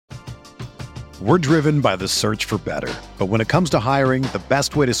We're driven by the search for better. But when it comes to hiring, the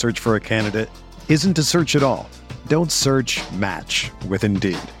best way to search for a candidate isn't to search at all. Don't search, match with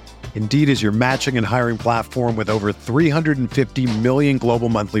Indeed. Indeed is your matching and hiring platform with over 350 million global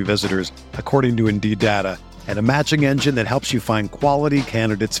monthly visitors, according to Indeed data, and a matching engine that helps you find quality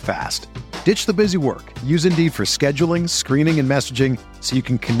candidates fast. Ditch the busy work. Use Indeed for scheduling, screening, and messaging so you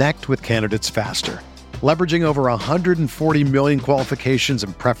can connect with candidates faster. Leveraging over 140 million qualifications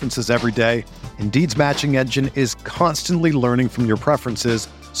and preferences every day, Indeed's matching engine is constantly learning from your preferences,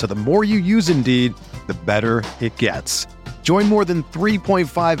 so the more you use Indeed, the better it gets. Join more than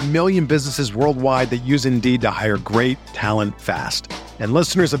 3.5 million businesses worldwide that use Indeed to hire great talent fast. And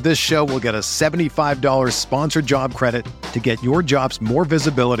listeners of this show will get a $75 sponsored job credit to get your jobs more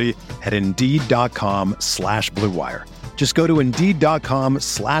visibility at Indeed.com/Blue Wire. Just go to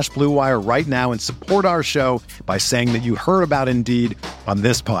Indeed.com/Blue Wire right now and support our show by saying that you heard about Indeed on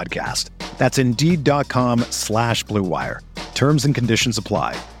this podcast. That's Indeed.com/Blue Wire. Terms and conditions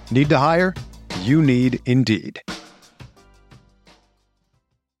apply. Need to hire? You need Indeed.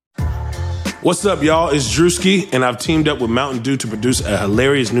 What's up, y'all? It's Drewski, and I've teamed up with Mountain Dew to produce a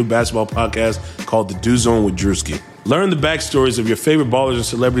hilarious new basketball podcast called The Dew Zone with Drewski. Learn the backstories of your favorite ballers and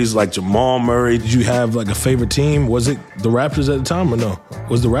celebrities like Jamal Murray. Did you have like a favorite team? Was it the Raptors at the time or no?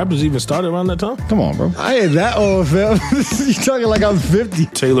 Was the Raptors even started around that time? Come on, bro. I ain't that old, fam. You talking like I'm 50.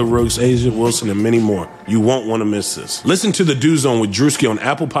 Taylor Rooks, Asia Wilson, and many more. You won't want to miss this. Listen to The Dew Zone with Drewski on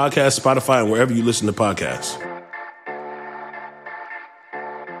Apple Podcasts, Spotify, and wherever you listen to podcasts.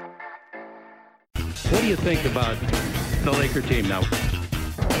 What do you think about the Laker team now?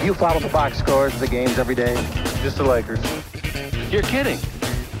 You follow the box scores of the games every day? Just the Lakers. You're kidding.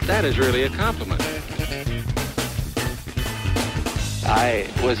 That is really a compliment. I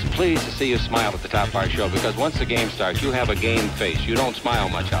was pleased to see you smile at the top of our show because once the game starts, you have a game face. You don't smile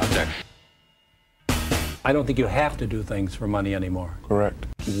much out there. I don't think you have to do things for money anymore. Correct.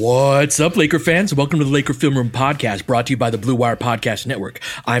 What's up, Laker fans? Welcome to the Laker Film Room Podcast, brought to you by the Blue Wire Podcast Network.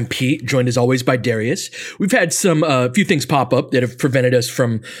 I'm Pete, joined as always by Darius. We've had some few things pop up that have prevented us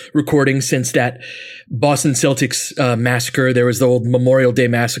from recording since that Boston Celtics massacre. There was the old Memorial Day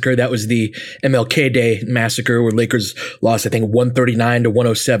massacre. That was the MLK Day massacre where Lakers lost, I think,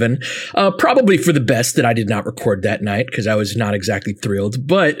 139-107. Probably for the best that I did not record that night because I was not exactly thrilled.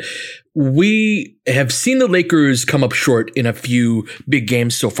 But we have seen the Lakers come up short in a few big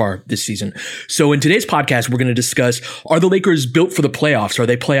games so far this season. So in today's podcast, we're going to discuss, are the Lakers built for the playoffs? Are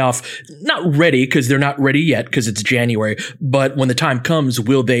they playoff not ready because they're not ready yet because it's January, but when the time comes,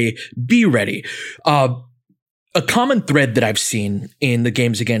 will they be ready? A common thread that I've seen in the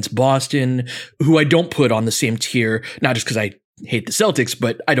games against Boston, who I don't put on the same tier, not just because I hate the Celtics,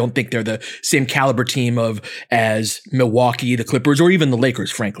 but I don't think they're the same caliber team as Milwaukee, the Clippers, or even the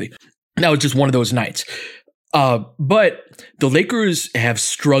Lakers, frankly. That was just one of those nights. But the Lakers have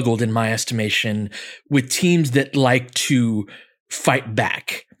struggled, in my estimation, with teams that like to fight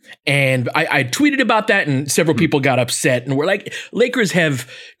back. And I tweeted about that and several people got upset and were like, Lakers have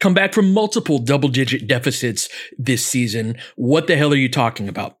come back from multiple double-digit deficits this season. What the hell are you talking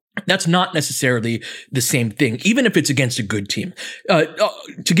about? That's not necessarily the same thing, even if it's against a good team.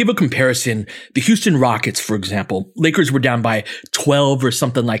 To give a comparison, the Houston Rockets, for example, Lakers were down by 12 or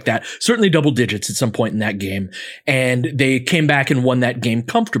something like that, certainly double digits at some point in that game, and they came back and won that game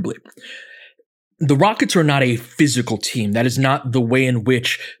comfortably. The Rockets are not a physical team. That is not the way in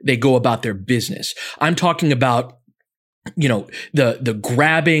which they go about their business. I'm talking about the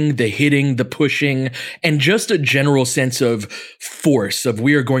grabbing, the hitting, the pushing, and just a general sense of force of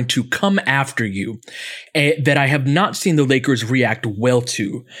we are going to come after you that I have not seen the Lakers react well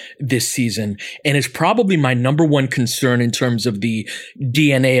to this season. And it's probably my number one concern in terms of the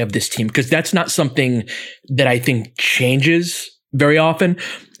DNA of this team, because that's not something that I think changes very often.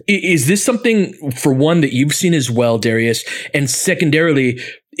 Is this something, for one, that you've seen as well, Darius? And secondarily,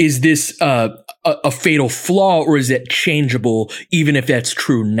 is this a fatal flaw, or is it changeable, even if that's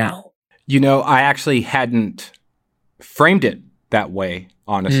true now? I actually hadn't framed it that way,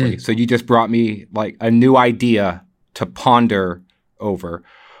 honestly. So you just brought me like a new idea to ponder over.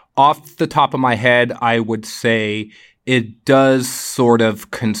 Off the top of my head, I would say it does sort of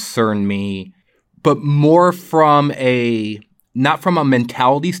concern me, but more from not from a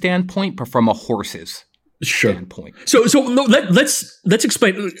mentality standpoint, but from a horse's standpoint. So no, let's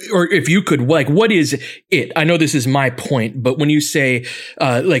explain, or if you could, like, what is it? I know this is my point, but when you say,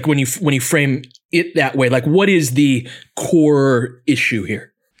 like, when you frame it that way, like, what is the core issue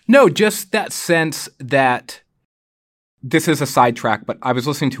here? No, just that sense that this is a sidetrack, but I was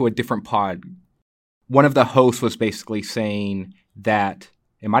listening to a different pod. One of the hosts was basically saying that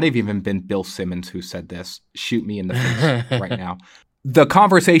it might have even been Bill Simmons who said this. Shoot me in the face right now. The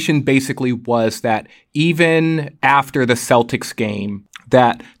conversation basically was that even after the Celtics game,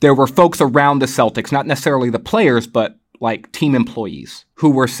 that there were folks around the Celtics, not necessarily the players, but like team employees, who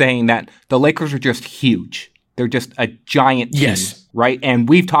were saying that the Lakers are just huge. They're just a giant team, right? And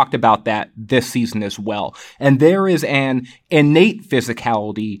we've talked about that this season as well. And there is an innate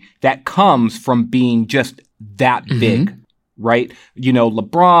physicality that comes from being just that big, right? You know,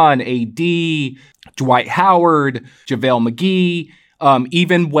 LeBron, AD, Dwight Howard, JaVale McGee,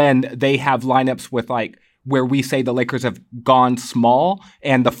 even when they have lineups with like where we say the Lakers have gone small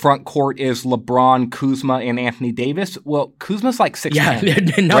and the front court is LeBron, Kuzma, and Anthony Davis. Well, Kuzma's like 6'10".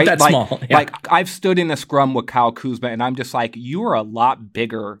 Yeah, not right? that like, small. Yeah. Like I've stood in a scrum with Kyle Kuzma and I'm just like, you are a lot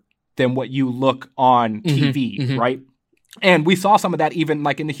bigger than what you look on TV, right? And we saw some of that even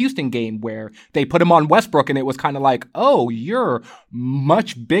like in the Houston game where they put him on Westbrook and it was kind of like, oh, you're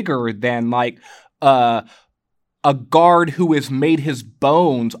much bigger than like a guard who has made his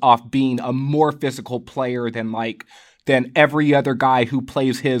bones off being a more physical player than every other guy who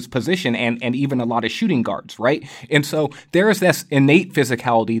plays his position and even a lot of shooting guards, right? And so there is this innate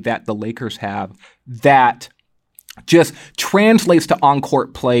physicality that the Lakers have that just translates to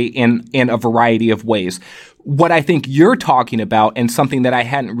on-court play in a variety of ways. What I think you're talking about, and something that I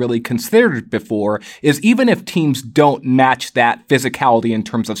hadn't really considered before, is even if teams don't match that physicality in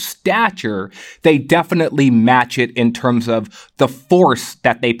terms of stature, they definitely match it in terms of the force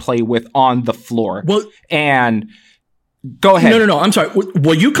that they play with on the floor. Well, and go ahead. No. I'm sorry.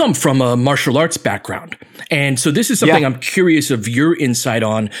 Well, you come from a martial arts background. And so this is something I'm curious of your insight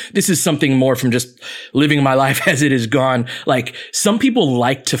on. This is something more from just living my life as it has gone. Like, some people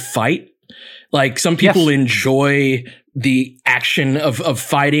like to fight. Like, some people enjoy the action of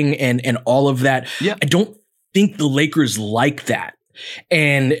fighting and all of that. Yeah. I don't think the Lakers like that.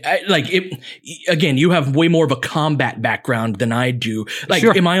 And again, you have way more of a combat background than I do. Like,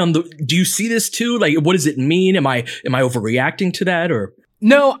 do you see this too? Like, what does it mean? Am I overreacting to that, or?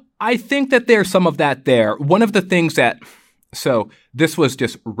 No, I think that there's some of that there. One of the things so this was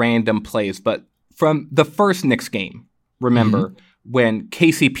just random plays, but from the first Knicks game, remember when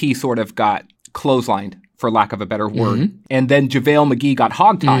KCP sort of got clotheslined, for lack of a better word, and then JaVale McGee got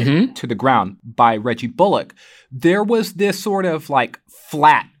hogtied to the ground by Reggie Bullock, there was this sort of like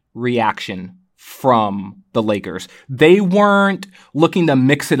flat reaction from the Lakers. They weren't looking to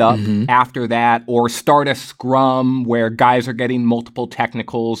mix it up after that or start a scrum where guys are getting multiple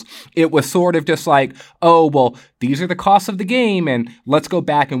technicals. It was sort of just like, oh, well, these are the costs of the game and let's go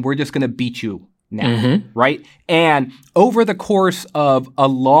back and we're just going to beat you now, right? And over the course of a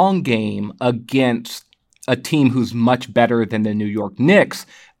long game against a team who's much better than the New York Knicks,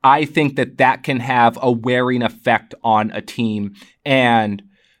 I think that can have a wearing effect on a team. And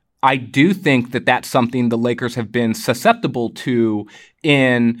I do think that that's something the Lakers have been susceptible to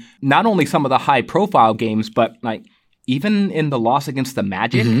in not only some of the high-profile games, but like even in the loss against the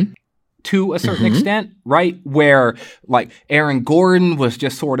Magic to a certain extent, right? Where like Aaron Gordon was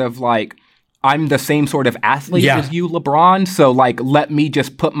just sort of like, I'm the same sort of athlete as you, LeBron, so like let me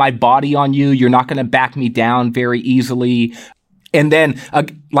just put my body on you. You're not going to back me down very easily. And then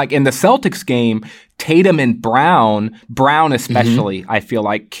like in the Celtics game, Tatum and Brown especially, I feel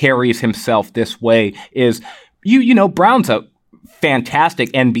like carries himself this way is, you know, Brown's a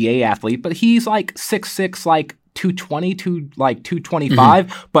fantastic NBA athlete, but he's like 6'6", like 220 to like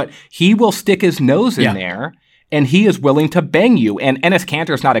 225, but he will stick his nose in there. And he is willing to bang you. And Enes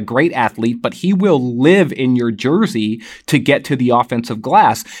Kanter is not a great athlete, but he will live in your jersey to get to the offensive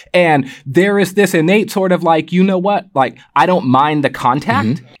glass. And there is this innate sort of like, you know what? Like, I don't mind the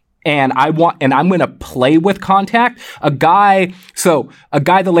contact. And I'm going to play with contact. A guy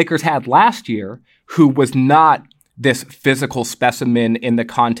the Lakers had last year who was not this physical specimen in the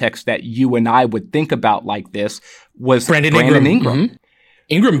context that you and I would think about like this was Brandon Ingram.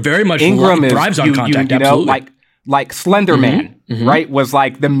 Ingram very much thrives on contact, absolutely. Know, like Slender Man, right, was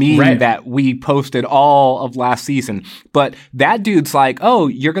like the meme that we posted all of last season. But that dude's like, oh,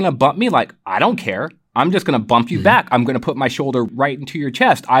 you're going to bump me? Like, I don't care. I'm just going to bump you back. I'm going to put my shoulder right into your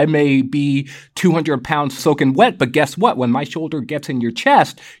chest. I may be 200 pounds soaking wet, but guess what? When my shoulder gets in your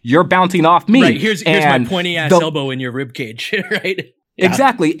chest, you're bouncing off me. Right, here's my pointy-ass elbow in your rib cage, right? Yeah.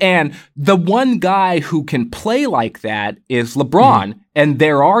 Exactly. And the one guy who can play like that is LeBron. And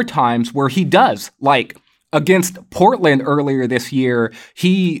there are times where he does. Like against Portland earlier this year,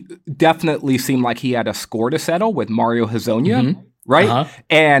 he definitely seemed like he had a score to settle with Mario Hezonja, right?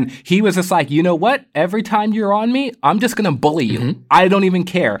 And he was just like, you know what? Every time you're on me, I'm just going to bully you. I don't even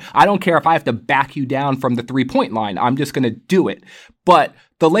care. I don't care if I have to back you down from the 3-point line. I'm just going to do it. But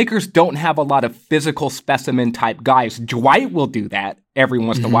the Lakers don't have a lot of physical specimen type guys. Dwight will do that every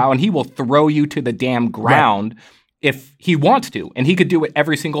once in a while, and he will throw you to the damn ground if he wants to, and he could do it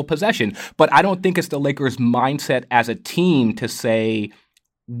every single possession. But I don't think it's the Lakers' mindset as a team to say,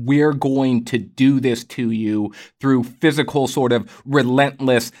 we're going to do this to you through physical, sort of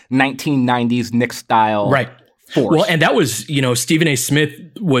relentless 1990s Knicks style force. Well, and that was, Stephen A. Smith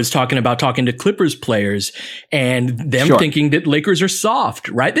was talking to Clippers players and them thinking that Lakers are soft,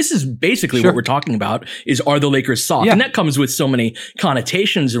 right? This is basically what we're talking about is, are the Lakers soft? And that comes with so many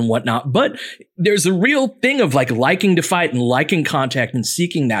connotations and whatnot. But there's a real thing of like liking to fight and liking contact and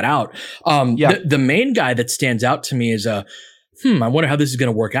seeking that out. The main guy that stands out to me is I wonder how this is going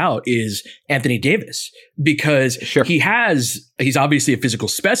to work out is Anthony Davis, because he's obviously a physical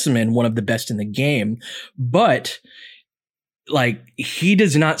specimen, one of the best in the game, but like he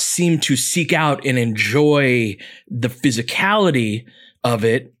does not seem to seek out and enjoy the physicality of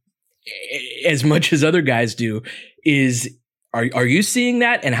it as much as other guys do. Are you seeing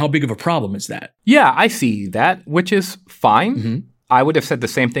that, and how big of a problem is that? Yeah, I see that, which is fine. I would have said the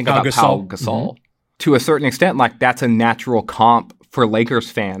same thing about Pau Gasol. To a certain extent, like that's a natural comp for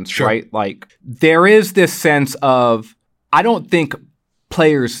Lakers fans, right? Like there is this sense of, I don't think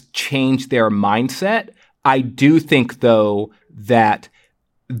players change their mindset. I do think though that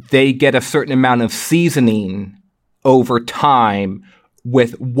they get a certain amount of seasoning over time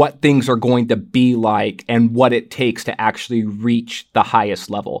with what things are going to be like and what it takes to actually reach the highest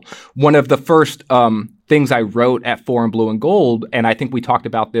level. One of the first things I wrote at 4 and Blue and Gold, and I think we talked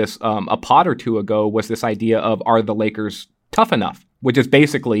about this a pod or two ago, was this idea of, are the Lakers tough enough? Which is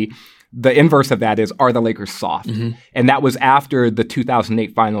basically the inverse of that is, are the Lakers soft? And that was after the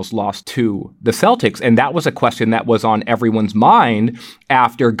 2008 finals loss to the Celtics. And that was a question that was on everyone's mind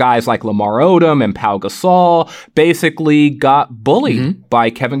after guys like Lamar Odom and Pau Gasol basically got bullied by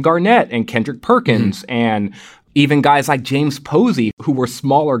Kevin Garnett and Kendrick Perkins and even guys like James Posey, who were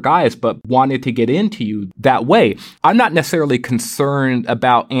smaller guys but wanted to get into you that way. I'm not necessarily concerned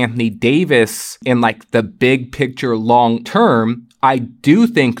about Anthony Davis in like the big picture long term. I do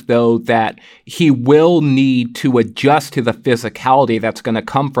think, though, that he will need to adjust to the physicality that's going to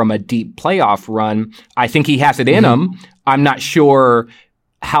come from a deep playoff run. I think he has it in him. I'm not sure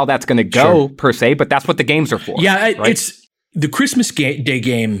how that's going to go per se, but that's what the games are for. Yeah, it's the Christmas Day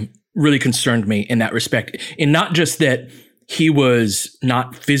game really concerned me in that respect. And not just that he was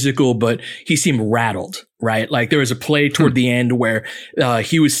not physical, but he seemed rattled, right? Like there was a play toward the end where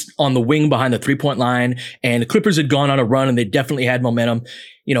he was on the wing behind the 3-point line and the Clippers had gone on a run and they definitely had momentum.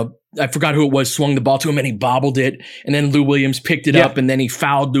 I forgot who it was, swung the ball to him and he bobbled it. And then Lou Williams picked it up and then he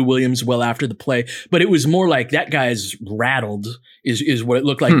fouled Lou Williams well after the play. But it was more like that guy's rattled is what it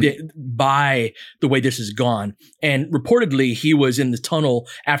looked like by the way this has gone. And reportedly he was in the tunnel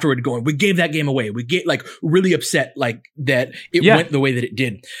afterward going, we gave that game away. We get like really upset like that it went the way that it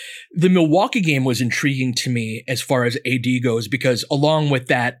did. The Milwaukee game was intriguing to me as far as AD goes, because along with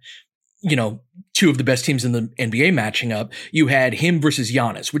that, two of the best teams in the NBA matching up, you had him versus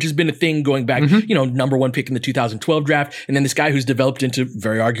Giannis, which has been a thing going back, number one pick in the 2012 draft. And then this guy who's developed into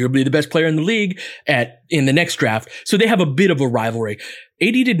very arguably the best player in the league in the next draft. So they have a bit of a rivalry.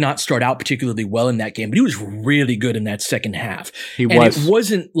 AD did not start out particularly well in that game, but he was really good in that second half. And it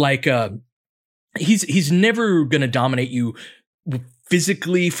wasn't like, he's never going to dominate you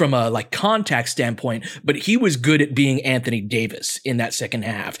physically from a like contact standpoint, but he was good at being Anthony Davis in that second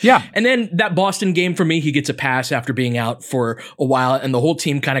half. Yeah. And then that Boston game for me, he gets a pass after being out for a while and the whole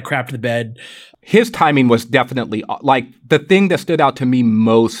team kind of crapped the bed. His timing was definitely like the thing that stood out to me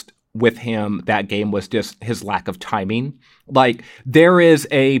most with him that game was just his lack of timing. Like there is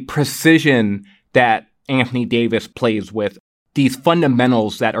a precision that Anthony Davis plays with, these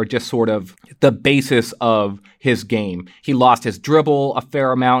fundamentals that are just sort of the basis of his game. He lost his dribble a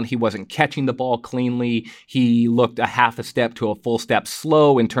fair amount. He wasn't catching the ball cleanly. He looked a half a step to a full step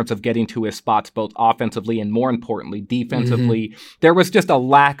slow in terms of getting to his spots, both offensively and more importantly, defensively. There was just a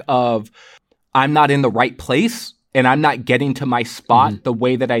lack of, I'm not in the right place and I'm not getting to my spot the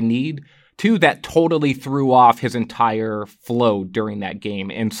way that I need to, that totally threw off his entire flow during that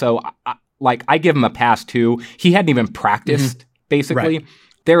game. And so I give him a pass too. He hadn't even practiced, basically. Right.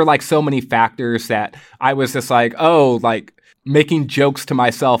 There were like so many factors that I was just like, making jokes to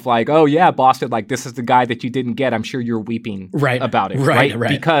myself, like, oh yeah, Boston, like this is the guy that you didn't get. I'm sure you're weeping about it. Right.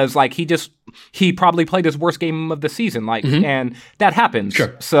 Because like he probably played his worst game of the season. Like, and that happens.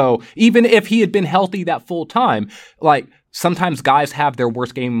 Sure. So even if he had been healthy that full time, like sometimes guys have their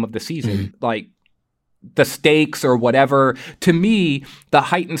worst game of the season. Like, the stakes or whatever. To me, the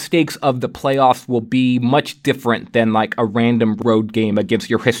heightened stakes of the playoffs will be much different than like a random road game against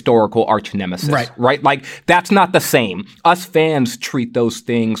your historical arch nemesis. Right? Like, that's not the same. Us fans treat those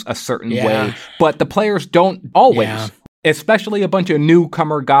things a certain way, but the players don't always. Yeah. Especially a bunch of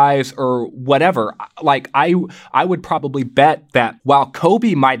newcomer guys or whatever. Like, I would probably bet that while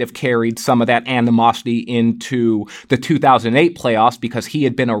Kobe might have carried some of that animosity into the 2008 playoffs because he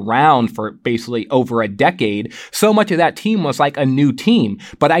had been around for basically over a decade, so much of that team was like a new team.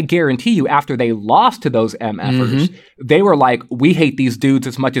 But I guarantee you, after they lost to those MFers, they were like, we hate these dudes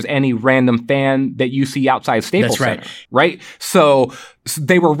as much as any random fan that you see outside Staples Center. Right? So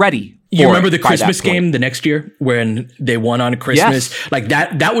they were ready. You remember the Christmas game the next year when they won on Christmas? Yes. Like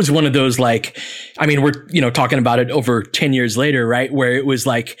that was one of those, like, I mean, we're, talking about it over 10 years later, right? Where it was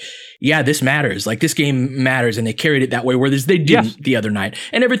like, yeah, this matters. Like, this game matters. And they carried it that way, whereas they didn't the other night.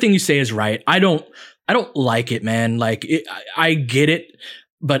 And everything you say is right. I don't like it, man. Like, I get it,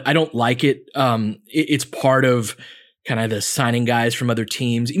 but I don't like it. It's part of kind of the signing guys from other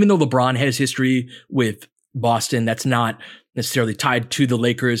teams. Even though LeBron has history with Boston, that's not necessarily tied to the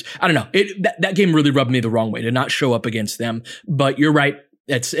Lakers. I don't know. That game really rubbed me the wrong way to not show up against them. But you're right.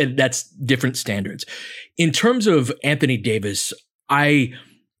 That's different standards. In terms of Anthony Davis,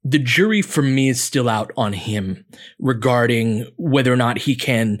 the jury for me is still out on him regarding whether or not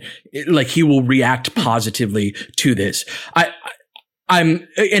he will react positively to this. And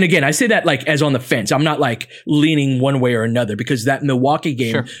again, I say that like as on the fence. I'm not like leaning one way or another, because that Milwaukee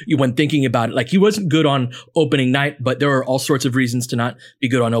game, when thinking about it, like, he wasn't good on opening night, but there are all sorts of reasons to not be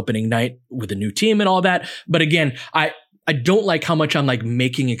good on opening night with a new team and all that. But again, I don't like how much I'm like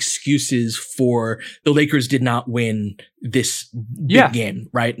making excuses for the Lakers did not win this big game,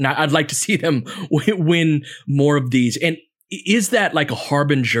 right? And I'd like to see them win more of these. And is that like a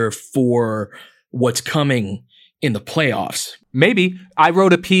harbinger for what's coming in the playoffs? Maybe. I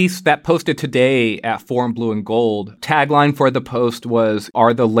wrote a piece that posted today at Forum Blue and Gold. Tagline for the post was,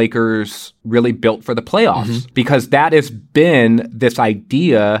 are the Lakers really built for the playoffs? Because that has been this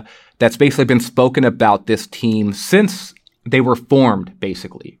idea that's basically been spoken about this team since they were formed,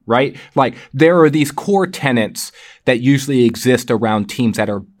 basically, right? Like, there are these core tenets that usually exist around teams that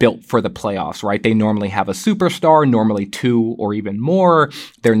are built for the playoffs, right? They normally have a superstar, normally two or even more.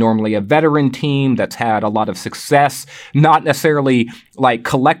 They're normally a veteran team that's had a lot of success, not necessarily like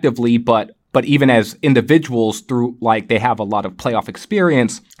collectively, but even as individuals through, like, they have a lot of playoff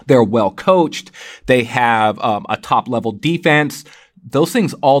experience. They're well coached. They have a top level defense. Those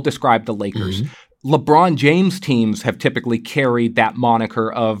things all describe the Lakers. LeBron James teams have typically carried that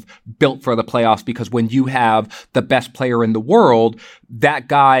moniker of built for the playoffs, because when you have the best player in the world, that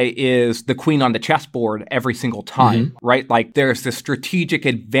guy is the queen on the chessboard every single time, right? Like, there's this strategic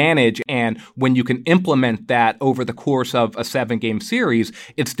advantage, and when you can implement that over the course of a 7-game series,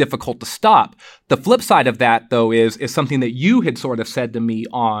 it's difficult to stop. The flip side of that, though, is something that you had sort of said to me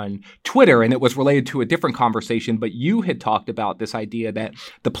on Twitter, and it was related to a different conversation, but you had talked about this idea that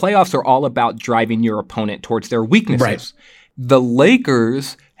the playoffs are all about driving your opponent towards their weaknesses. Right. The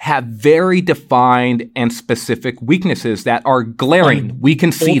Lakers have very defined and specific weaknesses that are glaring. We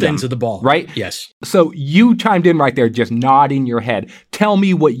can see them. Ends of the ball. Right? Yes. So you chimed in right there, just nodding your head. Tell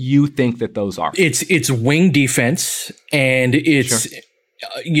me what you think that those are. It's wing defense, and it's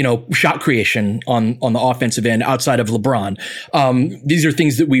shot creation on the offensive end outside of LeBron. These are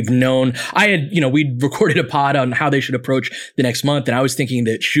things that we've known. We recorded a pod on how they should approach the next month, and I was thinking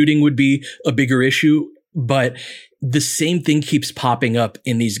that shooting would be a bigger issue, but the same thing keeps popping up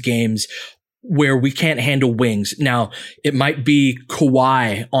in these games where we can't handle wings. Now, it might be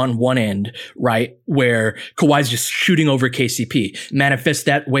Kawhi on one end, right? Where Kawhi's just shooting over KCP. Manifest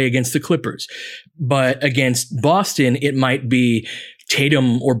that way against the Clippers. But against Boston, it might be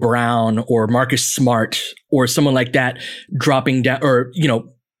Tatum or Brown or Marcus Smart or someone like that dropping down, or,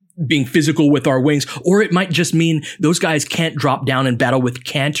 being physical with our wings. Or it might just mean those guys can't drop down and battle with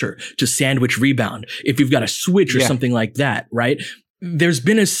Cantor to sandwich rebound if you've got a switch or something like that, right? There's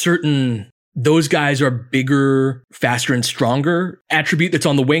been a certain, those guys are bigger, faster, and stronger attribute that's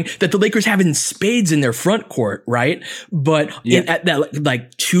on the wing that the Lakers have in spades in their front court, right? But at that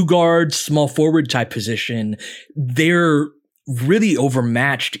like 2-guard, small forward type position, they're really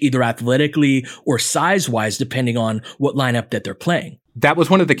overmatched either athletically or size-wise, depending on what lineup that they're playing. That was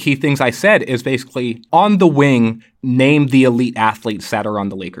one of the key things I said, is basically on the wing, name the elite athletes that are on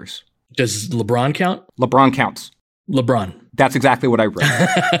the Lakers. Does LeBron count? LeBron counts. LeBron. That's exactly what I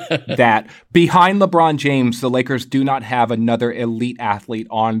wrote. That behind LeBron James, the Lakers do not have another elite athlete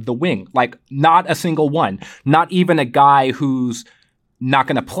on the wing. Like, not a single one. Not even a guy who's not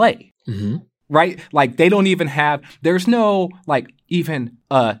going to play. Mm-hmm. Right? Like, they don't even have, there's no, like, even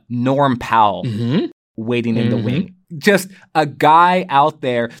a Norm Powell waiting in the wing. Just a guy out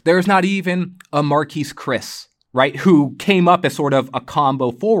there. There's not even a Marquise Chris, right, who came up as sort of a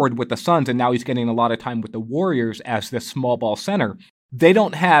combo forward with the Suns, and now he's getting a lot of time with the Warriors as this small ball center. They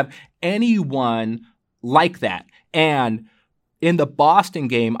don't have anyone like that. And in the Boston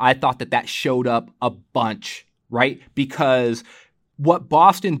game, I thought that showed up a bunch, right? Because what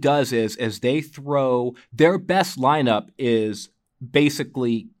Boston does is they throw their best lineup is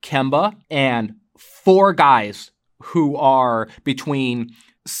basically Kemba and 4 guys who are between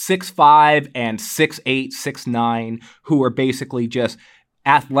 6'5" and 6'8", 6'9", who are basically just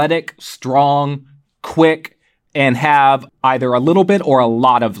athletic, strong, quick, and have either a little bit or a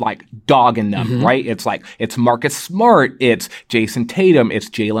lot of like dog in them, right? It's like, it's Marcus Smart, it's Jason Tatum, it's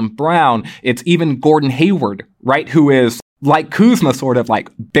Jaylen Brown, it's even Gordon Hayward, right? Who is like Kuzma, sort of like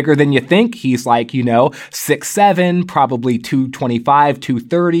bigger than you think. He's like, 6'7", probably 225,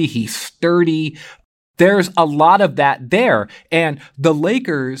 230. He's sturdy. There's a lot of that there. And the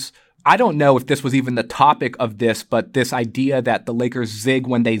Lakers, I don't know if this was even the topic of this, but this idea that the Lakers zig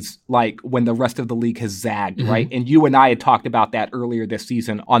when when the rest of the league has zagged, right? And you and I had talked about that earlier this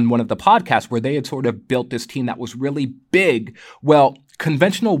season on one of the podcasts where they had sort of built this team that was really big. Well,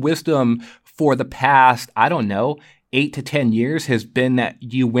 conventional wisdom for the past, 8 to 10 years has been that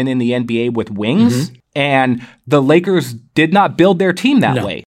you win in the NBA with wings. And the Lakers did not build their team that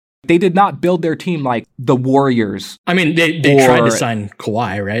way. They did not build their team like the Warriors. I mean, they tried to sign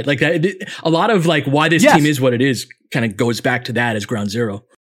Kawhi, right? Like that, a lot of like why this team is what it is kind of goes back to that as ground zero.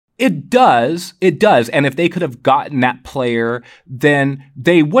 It does. And if they could have gotten that player, then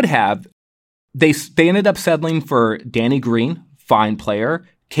they would have. They ended up settling for Danny Green, fine player,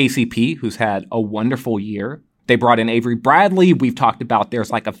 KCP, who's had a wonderful year. They brought in Avery Bradley. We've talked about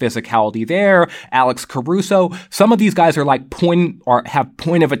there's like a physicality there. Alex Caruso. Some of these guys are like have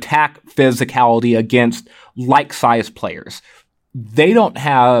point of attack physicality against like-sized players. They don't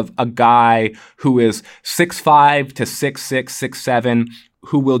have a guy who is 6'5" to 6'6", 6'7",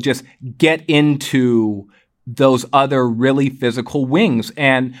 who will just get into those other really physical wings.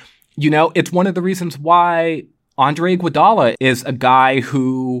 And, it's one of the reasons why Andre Iguodala is a guy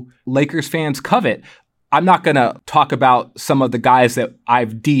who Lakers fans covet. I'm not going to talk about some of the guys that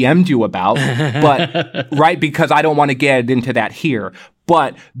I've DM'd you about, but right, because I don't want to get into that here.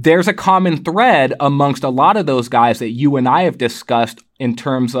 But there's a common thread amongst a lot of those guys that you and I have discussed in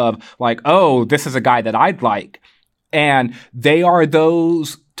terms of like, oh, this is a guy that I'd like. And they are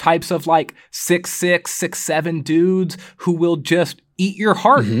those types of like 6'6", 6'7" dudes who will just eat your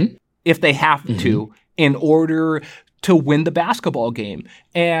heart if they have to in order to win the basketball game.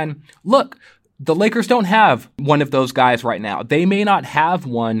 And look, the Lakers don't have one of those guys right now. They may not have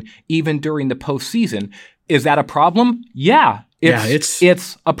one even during the postseason. Is that a problem? Yeah,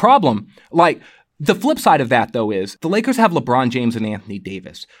 it's a problem. Like, the flip side of that, though, is the Lakers have LeBron James and Anthony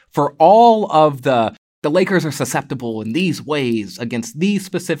Davis. For all of the Lakers are susceptible in these ways against these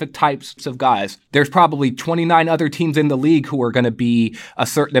specific types of guys. There's probably 29 other teams in the league who are going to be a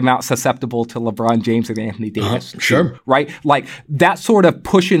certain amount susceptible to LeBron James and Anthony Davis. Sure. Right? Like that sort of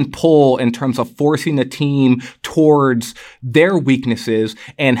push and pull in terms of forcing the team towards their weaknesses,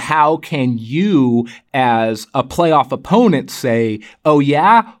 and how can you as a playoff opponent say, oh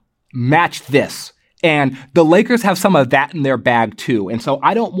yeah, match this. And the Lakers have some of that in their bag too. And so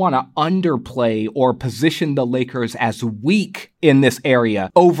I don't want to underplay or position the Lakers as weak in this area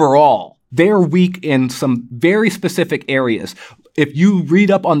overall. They're weak in some very specific areas. If you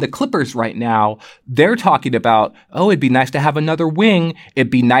read up on the Clippers right now, they're talking about, oh, it'd be nice to have another wing. It'd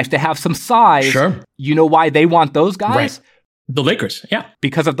be nice to have some size. Sure. You know why they want those guys? Right. The Lakers, yeah.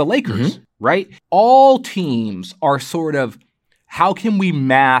 Because of the Lakers, right? All teams are sort of, how can we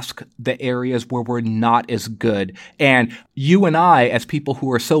mask the areas where we're not as good? And you and I, as people who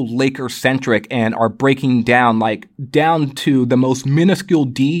are so Laker-centric and are breaking down to the most minuscule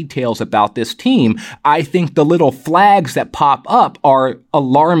details about this team, I think the little flags that pop up are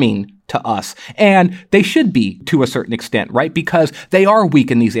alarming to us. And they should be to a certain extent, right? Because they are weak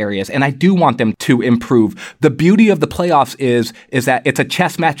in these areas, and I do want them to improve. The beauty of the playoffs is that it's a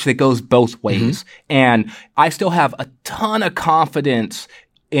chess match that goes both ways. And I still have a ton of confidence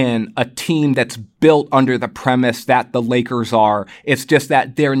in a team that's built under the premise that the Lakers are. It's just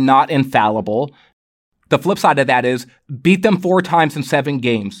that they're not infallible. The flip side of that is beat them 4 times in 7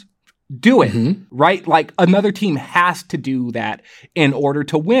 games. do it, right? Like another team has to do that in order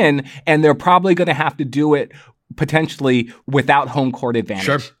to win, and they're probably going to have to do it potentially without home court advantage.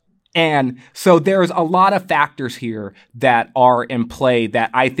 Sure. And so there's a lot of factors here that are in play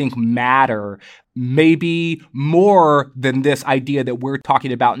that I think matter maybe more than this idea that we're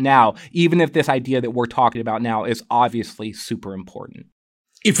talking about now, even if this idea that we're talking about now is obviously super important.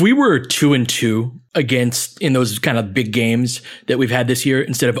 If we were 2-2 against in those kind of big games that we've had this year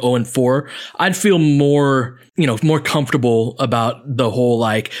instead of 0-4, I'd feel more comfortable about the whole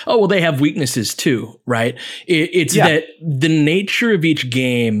like, oh, well, they have weaknesses too, right? It's that the nature of each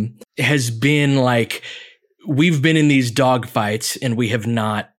game has been like, we've been in these dogfights and we have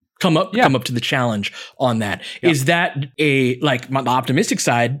not come up to the challenge on that. Yeah. Is that the optimistic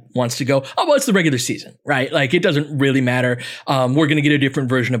side wants to go, oh, well, it's the regular season, right? Like it doesn't really matter. We're going to get a different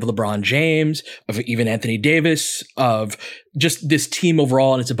version of LeBron James, of even Anthony Davis, of just this team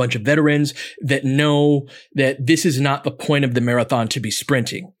overall. And it's a bunch of veterans that know that this is not the point of the marathon to be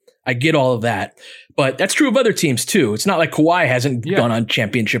sprinting. I get all of that, but that's true of other teams too. It's not like Kawhi hasn't gone on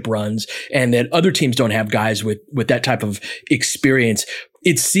championship runs and that other teams don't have guys with that type of experience.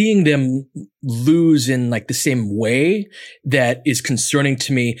 It's seeing them lose in like the same way that is concerning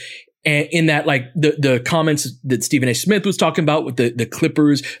to me. And in that, like the comments that Stephen A. Smith was talking about with the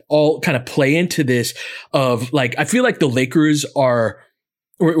Clippers all kind of play into this of like, I feel like the Lakers are,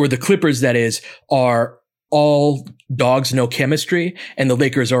 or the Clippers that is, are all dogs, no chemistry, and the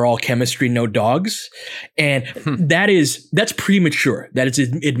Lakers are all chemistry, no dogs. And that's premature. That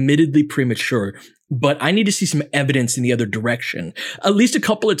is admittedly premature. But I need to see some evidence in the other direction, at least a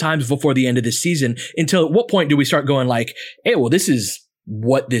couple of times before the end of the season. Until at what point do we start going like, hey, well, this is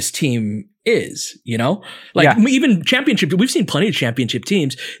what this team is, you know? Like even championship, we've seen plenty of championship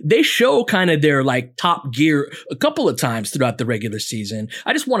teams. They show kind of their like top gear a couple of times throughout the regular season.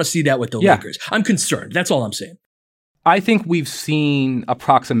 I just want to see that with the Lakers. I'm concerned. That's all I'm saying. I think we've seen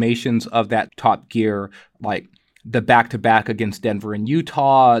approximations of that top gear, like the back-to-back against Denver and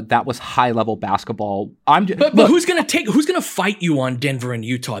Utah. That was high-level basketball. But who's going to fight you on Denver and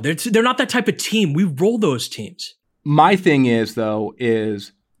Utah? They're not that type of team. We roll those teams. My thing is, though,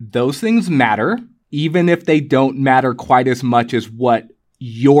 is those things matter, even if they don't matter quite as much as what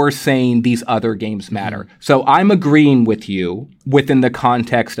you're saying these other games matter. So I'm agreeing with you within the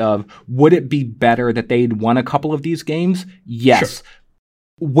context of, would it be better that they'd won a couple of these games? Yes. Sure.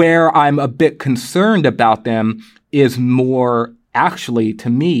 Where I'm a bit concerned about them is more actually, to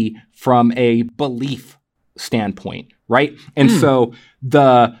me, from a belief standpoint, right? And so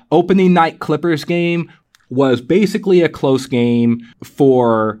the opening night Clippers game was basically a close game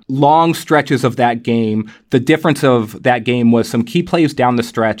for long stretches of that game. The difference of that game was some key plays down the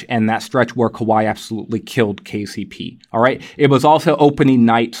stretch and that stretch where Kawhi absolutely killed KCP. All right. It was also opening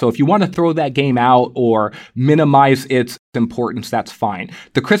night. So if you want to throw that game out or minimize its importance, that's fine.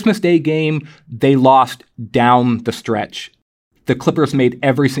 The Christmas Day game, they lost down the stretch. The Clippers made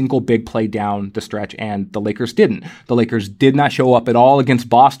every single big play down the stretch and the Lakers didn't. The Lakers did not show up at all against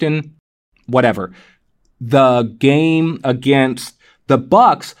Boston. Whatever. The game against the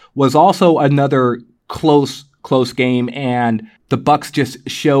Bucks was also another close game, and the Bucks just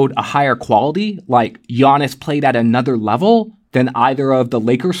showed a higher quality. Like Giannis played at another level than either of the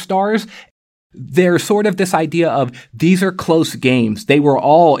Lakers stars. There's sort of this idea of these are close games. They were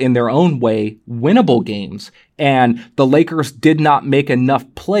all in their own way winnable games, and the Lakers did not make enough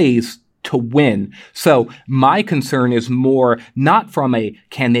plays to win. So my concern is more not from a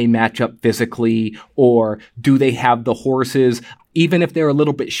can they match up physically or do they have the horses? Even if they're a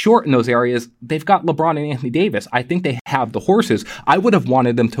little bit short in those areas, they've got LeBron and Anthony Davis. I think they have the horses. I would have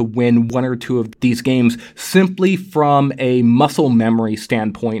wanted them to win one or two of these games simply from a muscle memory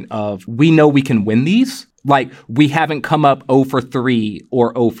standpoint of we know we can win these. Like, we haven't come up 0 for 3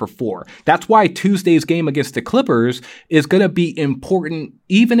 or 0 for 4. That's why Tuesday's game against the Clippers is going to be important,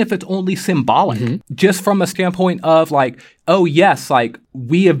 even if it's only symbolic, just from a standpoint of like, oh, yes, like,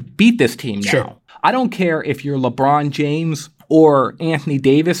 we have beat this team now. Sure. I don't care if you're LeBron James or Anthony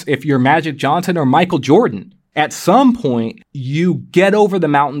Davis, if you're Magic Johnson or Michael Jordan. At some point, you get over the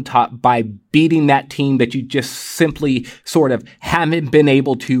mountaintop by beating that team that you just simply sort of haven't been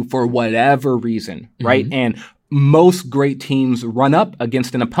able to for whatever reason, right? And most great teams run up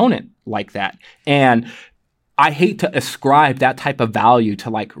against an opponent like that. And I hate to ascribe that type of value to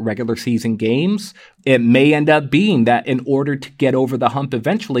like regular season games. It may end up being that in order to get over the hump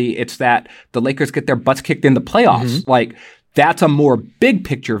eventually, it's that the Lakers get their butts kicked in the playoffs. Like, that's a more big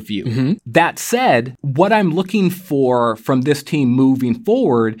picture view. That said, what I'm looking for from this team moving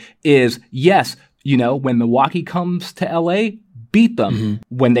forward is, yes, you know, when Milwaukee comes to LA, beat them.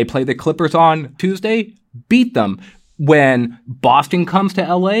 When they play the Clippers on Tuesday, beat them. When Boston comes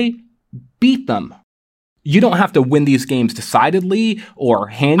to LA, beat them. You don't have to win these games decidedly or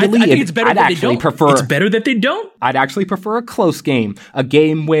handily. I think it's better that they don't. It's better that they don't. I'd actually prefer a close game, a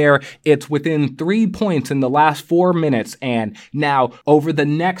game where it's within 3 points in the last 4 minutes. And now over the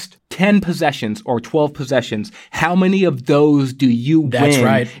next 10 possessions or 12 possessions, how many of those do you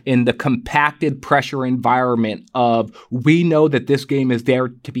win in the compacted pressure environment of we know that this game is there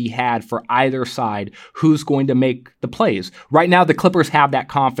to be had for either side? Who's going to make the plays? Right now, the Clippers have that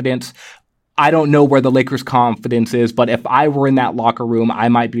confidence. I don't know where the Lakers' confidence is, but if I were in that locker room, I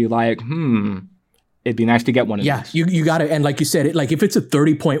might be like, it'd be nice to get one of these. Yeah, you got to, and like you said, if it's a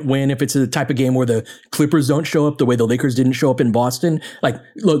 30-point win, if it's the type of game where the Clippers don't show up the way the Lakers didn't show up in Boston,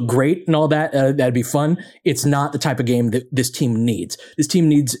 look great and all that, that'd be fun. It's not the type of game that this team needs. This team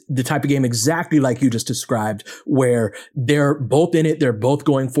needs the type of game exactly like you just described, where they're both in it, they're both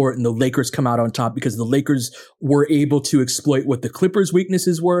going for it, and the Lakers come out on top because the Lakers were able to exploit what the Clippers'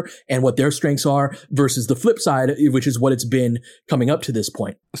 weaknesses were and what their strengths are versus the flip side, which is what it's been coming up to this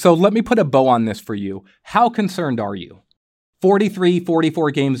point. So let me put a bow on this for you. How concerned are you?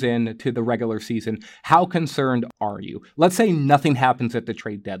 44 games into the regular season, how concerned are you? Let's say nothing happens at the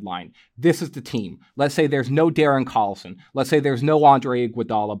trade deadline. This is the team. Let's say there's no Darren Collison. Let's say there's no Andre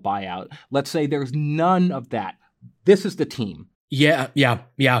Iguodala buyout. Let's say there's none of that. This is the team. Yeah.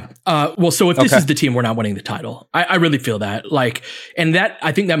 So if this is the team, we're not winning the title. I really feel that. And that,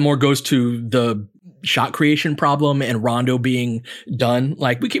 I think that more goes to the shot creation problem and Rondo being done.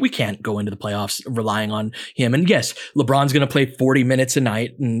 We can't go into the playoffs relying on him. And yes, LeBron's going to play 40 minutes a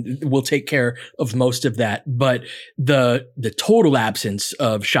night and we'll take care of most of that. But the total absence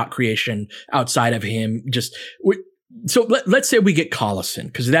of shot creation outside of him so let's say we get Collison,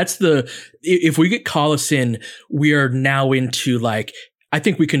 because if we get Collison, we are now into I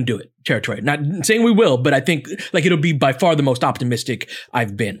think we can do it territory. Not saying we will, but I think it'll be by far the most optimistic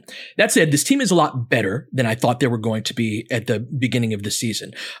I've been. That said, this team is a lot better than I thought they were going to be at the beginning of the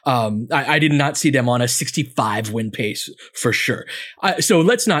season. I did not see them on a 65 win pace for sure. So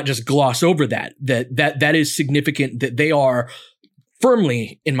let's not just gloss over that is significant, that they are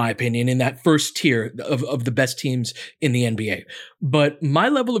firmly, in my opinion, in that first tier of the best teams in the NBA. But my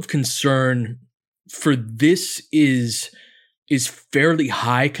level of concern for this is fairly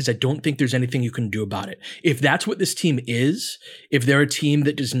high because I don't think there's anything you can do about it. If that's what this team is, if they're a team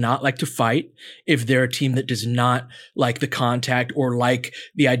that does not like to fight, if they're a team that does not like the contact or like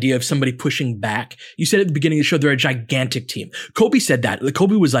the idea of somebody pushing back. You said at the beginning of the show, they're a gigantic team. Kobe said that.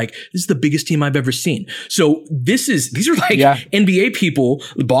 Kobe was like, this is the biggest team I've ever seen. So these are NBA people,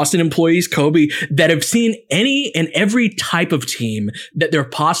 the Boston employees, Kobe, that have seen any and every type of team that there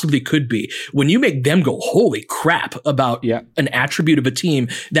possibly could be. When you make them go, holy crap, about an attribute of a team,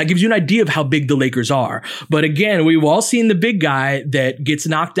 that gives you an idea of how big the Lakers are. But again, we've all seen the big guy that gets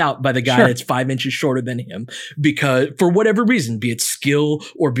knocked out by the guy that's 5 inches shorter than him, because for whatever reason, be it skill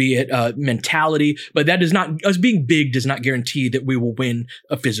or be it mentality, but us being big does not guarantee that we will win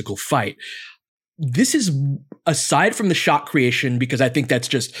a physical fight. This is aside from the shot creation, because I think that's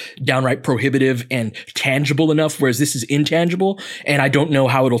just downright prohibitive and tangible enough, whereas this is intangible, and I don't know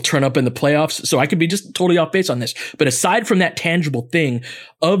how it'll turn up in the playoffs, so I could be just totally off base on this. But aside from that tangible thing,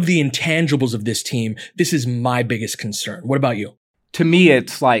 of the intangibles of this team, this is my biggest concern. What about you? To me,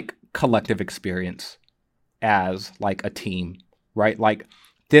 it's collective experience as a team, right?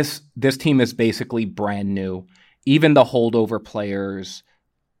 This team is basically brand new. Even the holdover players,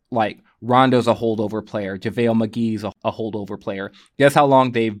 Rondo's a holdover player. JaVale McGee's a holdover player. Guess how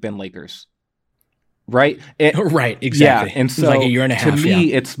long they've been Lakers? Right? Right, exactly. Yeah, and so a year and a half, to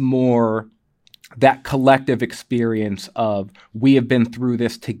me, it's more that collective experience of we have been through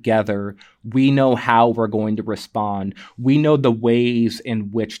this together. We know how we're going to respond. We know the ways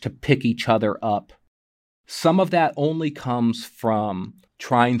in which to pick each other up. Some of that only comes from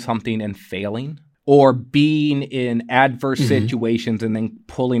trying something and failing, or being in adverse situations and then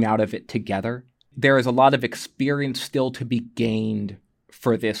pulling out of it together. There is a lot of experience still to be gained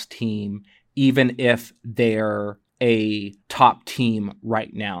for this team, even if they're a top team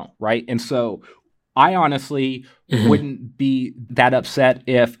right now, right? And so I honestly wouldn't be that upset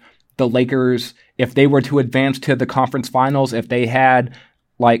if the Lakers, if they were to advance to the conference finals, if they had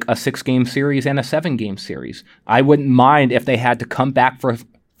a 6-game series and a 7-game series. I wouldn't mind if they had to come back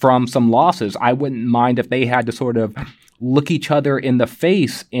from some losses. I wouldn't mind if they had to sort of look each other in the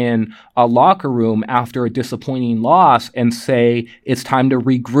face in a locker room after a disappointing loss and say, it's time to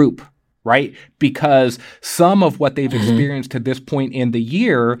regroup, right? Because some of what they've experienced to this point in the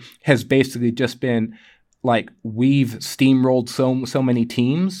year has basically just been we've steamrolled so many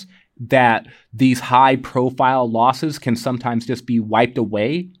teams that these high profile losses can sometimes just be wiped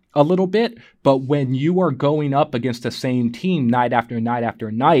away a little bit. But when you are going up against the same team night after night after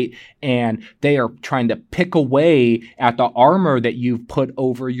night, and they are trying to pick away at the armor that you've put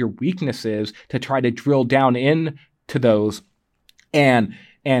over your weaknesses to try to drill down into those and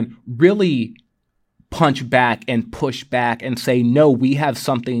really punch back and push back and say, no, we have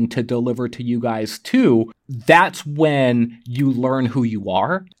something to deliver to you guys too. That's when you learn who you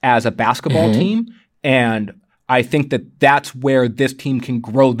are as a basketball team. And I think that that's where this team can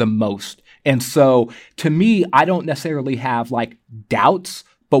grow the most. And so to me, I don't necessarily have doubts,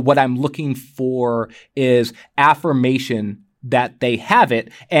 but what I'm looking for is affirmation that they have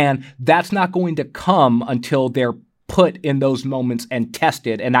it. And that's not going to come until they're put in those moments and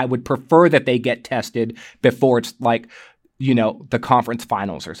tested. And I would prefer that they get tested before it's the conference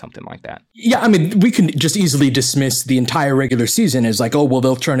finals or something like that. Yeah, I mean, we can just easily dismiss the entire regular season as oh, well,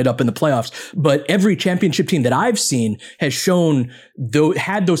 they'll turn it up in the playoffs. But every championship team that I've seen has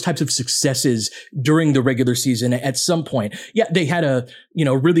had those types of successes during the regular season at some point. Yeah, they had a,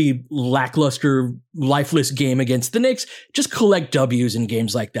 really lackluster, lifeless game against the Knicks. Just collect W's in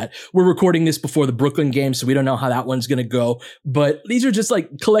games like that. We're recording this before the Brooklyn game, so we don't know how that one's going to go. But these are just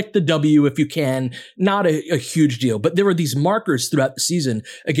collect the W if you can. Not a huge deal. But there were these markers throughout the season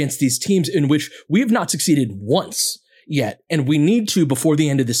against these teams in which we have not succeeded once yet. And we need to before the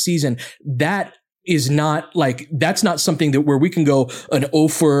end of the season. That is not that's not something that where we can go an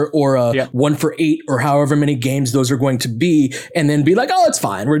 0 or a 1 for 8 or however many games those are going to be and then be oh, it's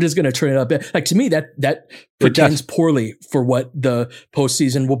fine. We're just going to turn it up. To me, that pretends poorly for what the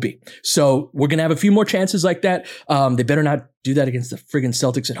postseason will be. So we're going to have a few more chances like that. They better not do that against the friggin'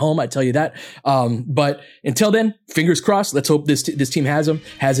 Celtics at home. I tell you that. But until then, fingers crossed. Let's hope this team has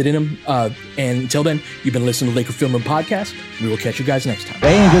it in them. And until then, you've been listening to Laker Film Room Podcast. We will catch you guys next time.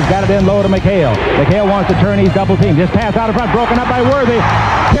 Baines has got it in low to McHale. McHale wants to turn. He's double teamed. Just pass out in front, broken up by Worthy.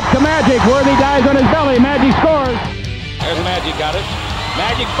 Tip to Magic. Worthy dies on his belly. Magic scores. There's Magic, got it.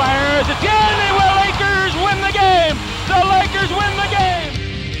 Magic fires. It's good. The Lakers win the game. The Lakers win the game.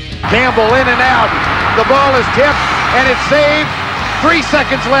 Campbell in and out. The ball is tipped, and it's saved. 3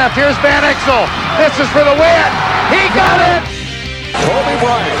 seconds left. Here's Van Exel. This is for the win. He got it. Kobe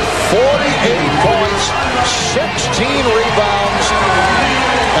Bryant, 48 points, 16 rebounds.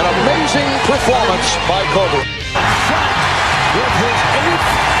 An amazing performance by Kobe. Shot with his 8th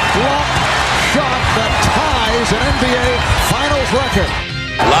block shot that ties an NBA Finals record.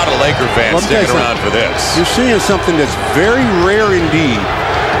 A lot of Laker fans sticking around for this. You're seeing something that's very rare indeed.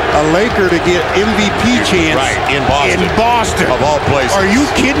 A Laker to get MVP chance in Boston. Of all places. Are you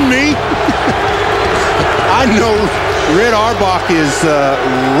kidding me? I know Red Auerbach is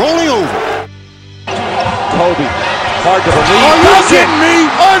rolling over. Kobe, hard to believe. Are you kidding me?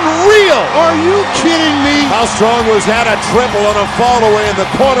 Unreal. Are you kidding me? How strong was that? A triple on a fall away in the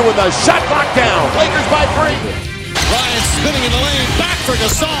corner with a shot clock down. Lakers by 3. Ryan spinning in the lane, back for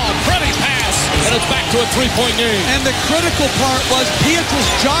Gasol, pretty pass, and it's back to a three-point game. And the critical part was Pietrus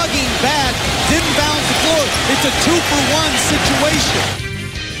jogging back, didn't bounce the floor. It's a 2-for-1 situation.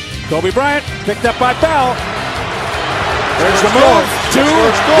 Kobe Bryant picked up by Bell. There's the move. 2, 1,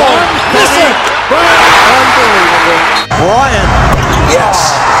 miss it. Bryant, unbelievable. Bryant,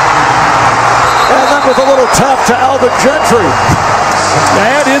 yes. And then with a little tap to Alvin Gentry.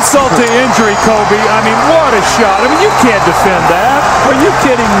 Add insult to injury, Kobe. I mean, what a shot. I mean, you can't defend that. Are you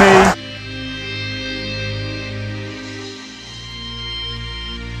kidding me?